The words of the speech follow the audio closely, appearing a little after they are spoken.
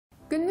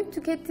Günlük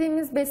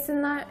tükettiğimiz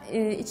besinler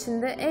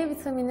içinde E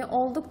vitamini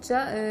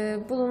oldukça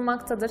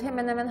bulunmaktadır.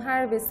 Hemen hemen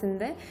her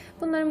besinde.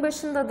 Bunların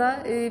başında da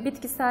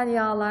bitkisel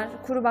yağlar,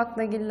 kuru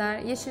baklagiller,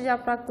 yeşil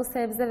yapraklı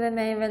sebze ve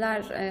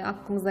meyveler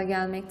aklımıza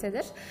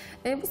gelmektedir.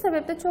 Bu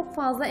sebeple çok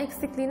fazla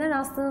eksikliğine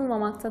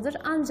rastlanılmamaktadır.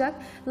 Ancak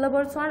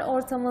laboratuvar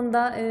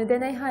ortamında,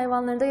 deney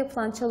hayvanlarında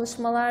yapılan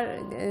çalışmalar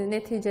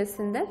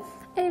neticesinde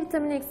E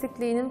vitamini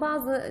eksikliğinin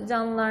bazı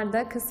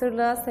canlılarda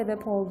kısırlığa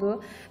sebep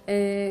olduğu,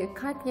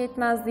 kalp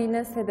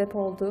yetmezliğine sebep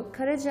olduğu,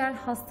 karaciğer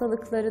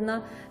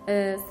hastalıklarına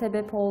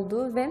sebep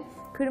olduğu ve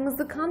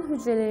kırmızı kan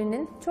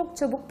hücrelerinin çok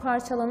çabuk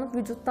parçalanıp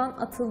vücuttan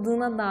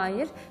atıldığına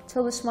dair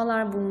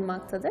çalışmalar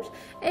bulunmaktadır.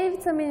 E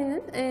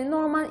vitamininin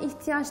normal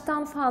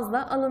ihtiyaçtan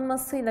fazla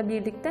alınmasıyla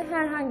birlikte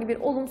herhangi bir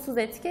olumsuz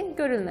etki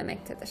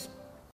görülmemektedir.